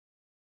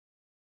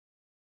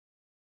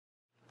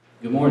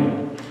Good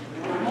morning.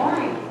 Good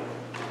morning.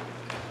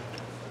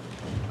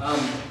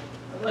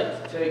 I'd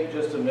like to take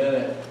just a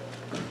minute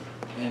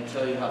and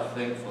tell you how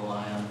thankful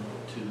I am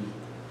to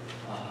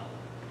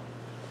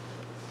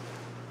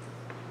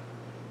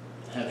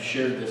have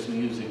shared this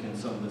music and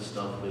some of this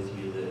stuff with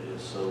you that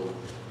is so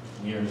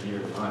near and dear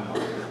to my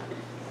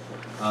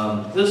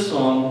heart. This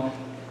song,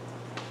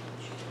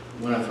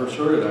 when I first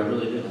heard it, I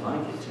really didn't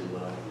like it too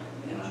well.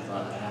 And I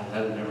thought,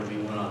 that'd never be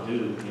one I'll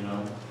do, you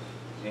know.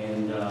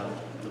 And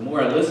the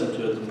more I listened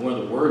to it, the more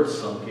the words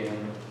sunk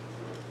in.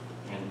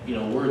 And, you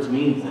know, words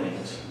mean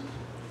things.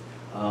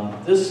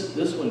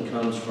 This one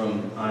comes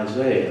from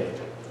Isaiah.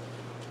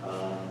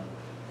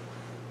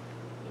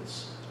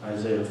 It's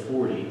Isaiah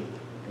 40.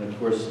 And of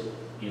course,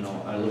 you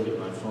know, I look at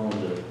my phone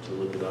to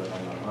look it up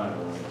on my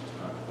Bible, and it's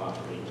not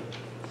cooperating.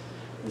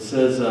 It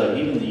says,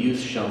 even the youth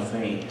shall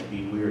faint and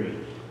be weary,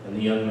 and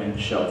the young men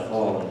shall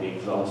fall and be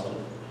exhausted.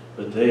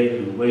 But they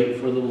who wait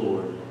for the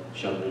Lord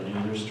shall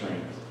renew their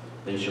strength.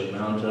 They shall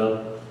mount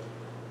up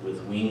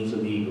with wings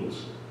of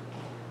eagles.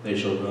 They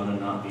shall run and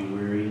not be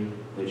weary.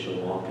 They shall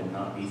walk and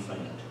not be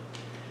faint.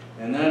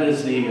 And that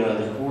is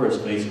the chorus,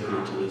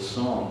 basically, to this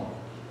song.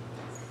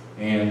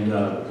 And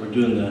we're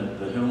doing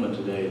the helmet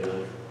today,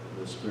 the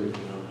spirit,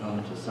 you know,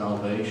 helmet of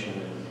salvation.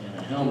 And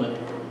a helmet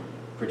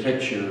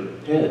protects your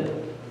head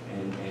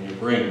and your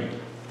brain.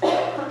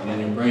 And in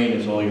your brain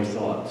is all your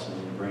thoughts,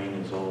 and your brain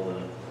is all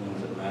the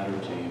things that matter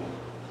to you.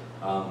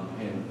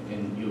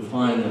 And you'll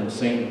find that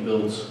Satan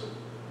builds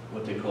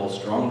what they call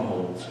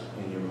strongholds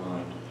in your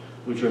mind,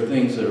 which are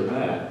things that are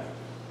bad.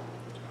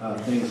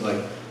 Things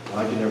like, well,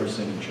 I can never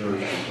sing in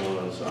church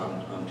because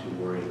I'm too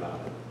worried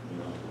about it, you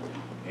know.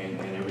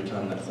 And every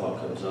time that thought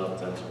comes up,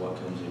 that's what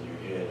comes in your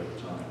head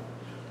every time.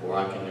 Or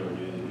I can never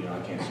do, you know,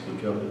 I can't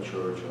speak up at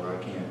church, or I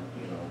can't,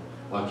 you know,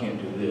 well, I can't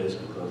do this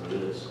because of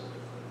this.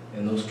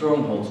 And those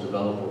strongholds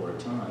develop over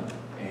time.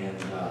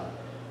 And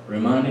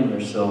reminding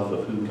yourself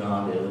of who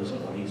God is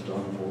and what He's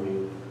done for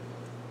you,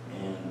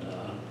 and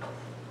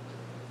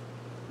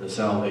the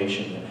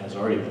salvation that has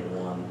already been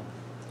won,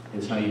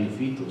 is how you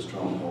defeat those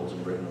strongholds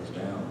and bring those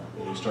down.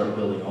 And you start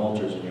building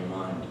altars in your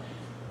mind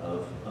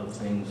of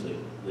things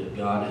that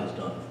God has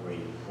done for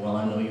you. Well,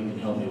 I know you can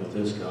help me with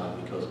this, God,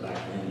 because back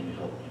then you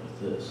helped me with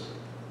this.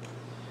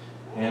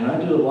 And I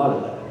do a lot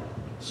of that.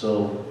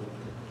 So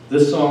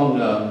this song,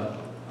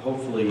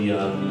 hopefully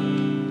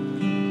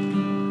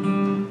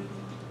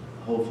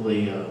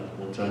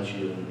will touch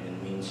you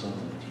and mean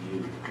something to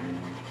you.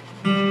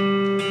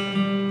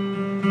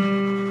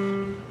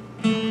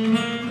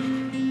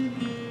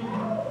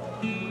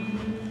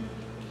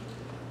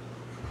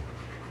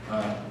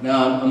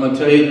 Now, I'm going to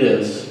tell you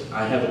this.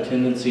 I have a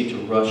tendency to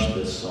rush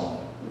this song.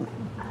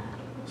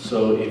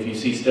 So if you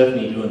see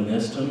Stephanie doing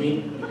this to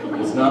me,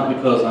 it's not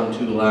because I'm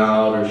too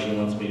loud or she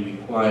wants me to be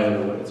quiet,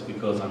 or it's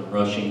because I'm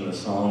rushing the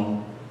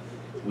song.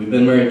 We've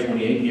been married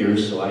 28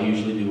 years, so I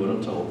usually do what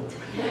I'm told.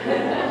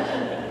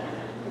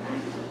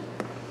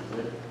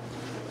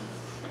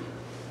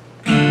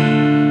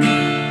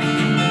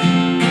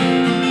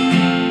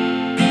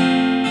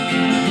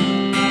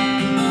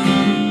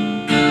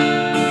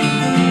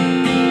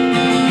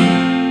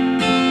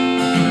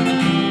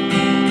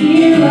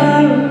 Here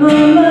I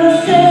remind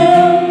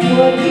myself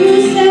what you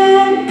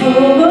said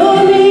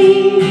over me.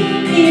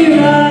 Here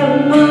I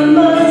remind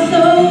my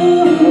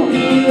soul who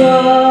you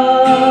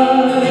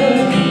are.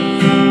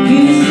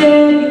 You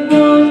said you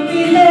won't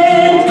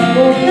relent,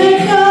 won't let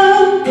go,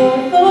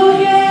 won't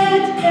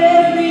forget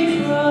every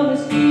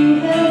promise you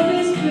have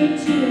whispered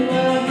to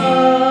my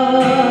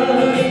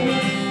heart.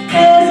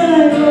 As I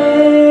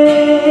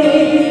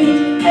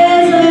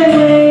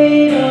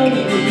wait on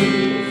you,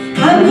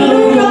 I'm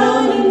gonna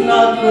run and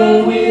not grow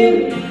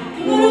weary.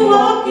 I'm gonna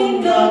walk and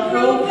not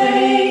grow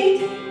faint.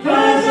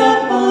 Rise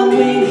up on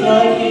wings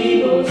like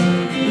eagles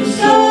to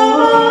soar.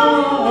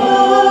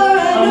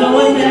 I know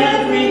in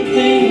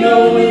everything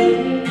you're with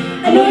me.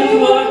 I know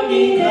you're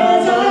working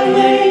as I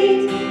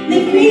wait.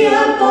 Lift me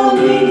up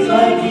on wings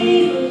like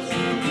eagles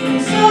to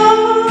soar.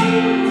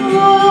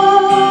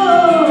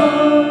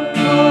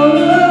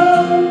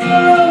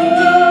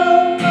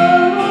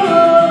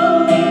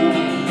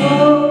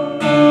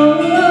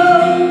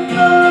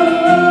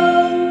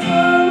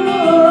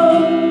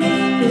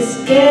 This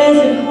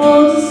desert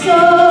holds a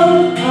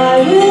song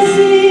I will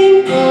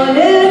sing for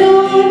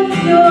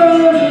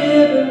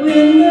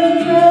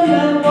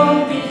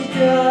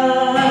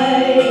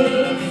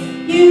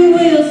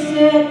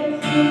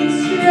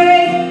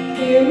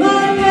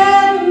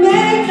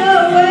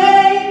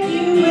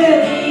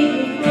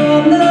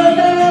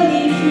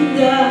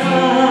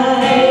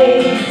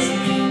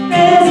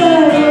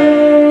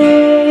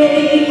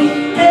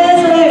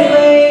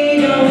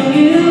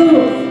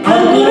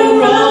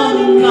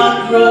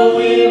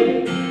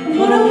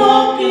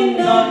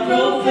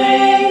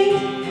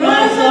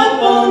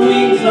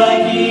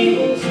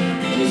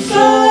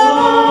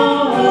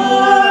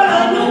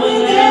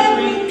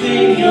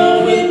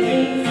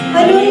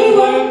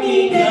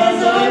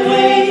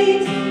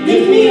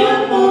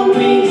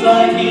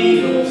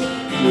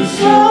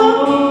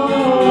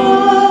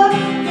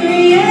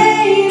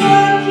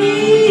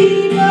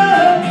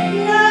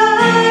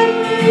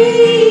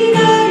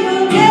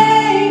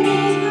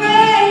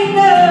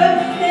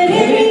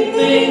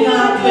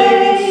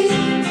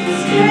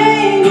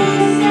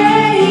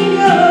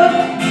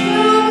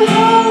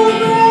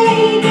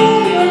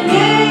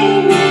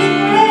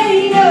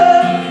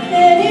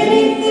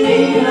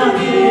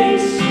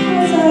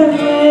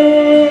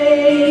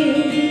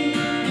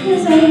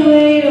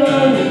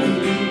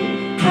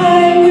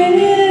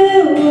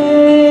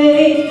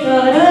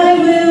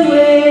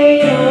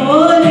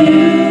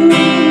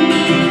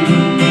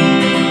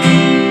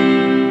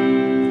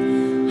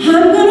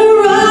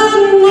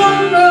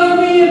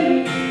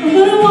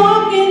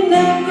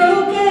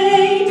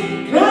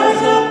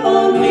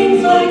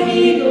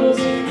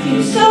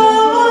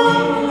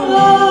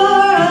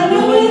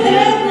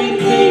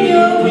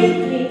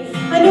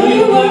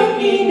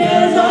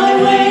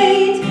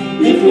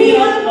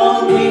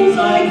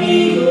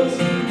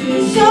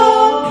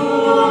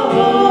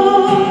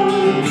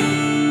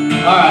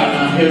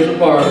here's the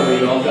part where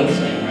you all gotta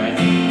sing, right?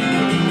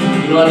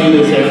 You know I do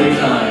this every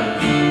time.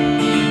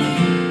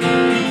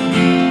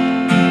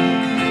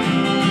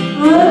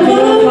 I'm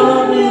gonna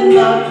run and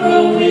not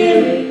grow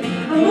weary.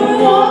 I'm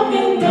gonna walk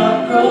and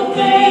not grow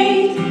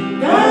faint.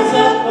 Rise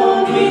up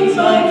on wings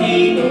like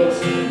eagles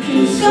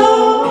to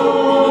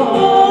soar.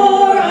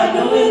 I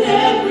know in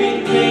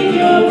everything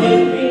you're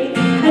with me.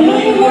 I know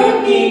you're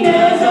working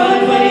as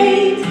I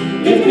wait.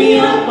 Lift me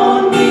up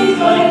on wings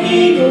like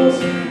eagles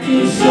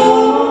to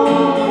soar.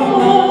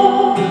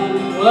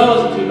 Well, that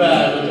wasn't too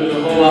bad, but there's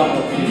a whole lot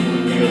more people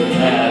in here than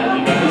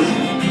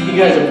that. You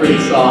guys are pretty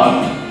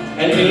soft.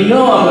 And you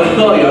know I'm going to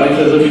call you on it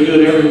because we do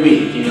it every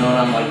week, you know, and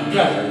I'm like, you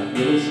guys are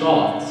really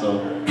soft.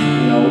 So,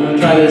 you know, we're going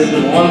to try this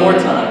one more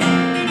time.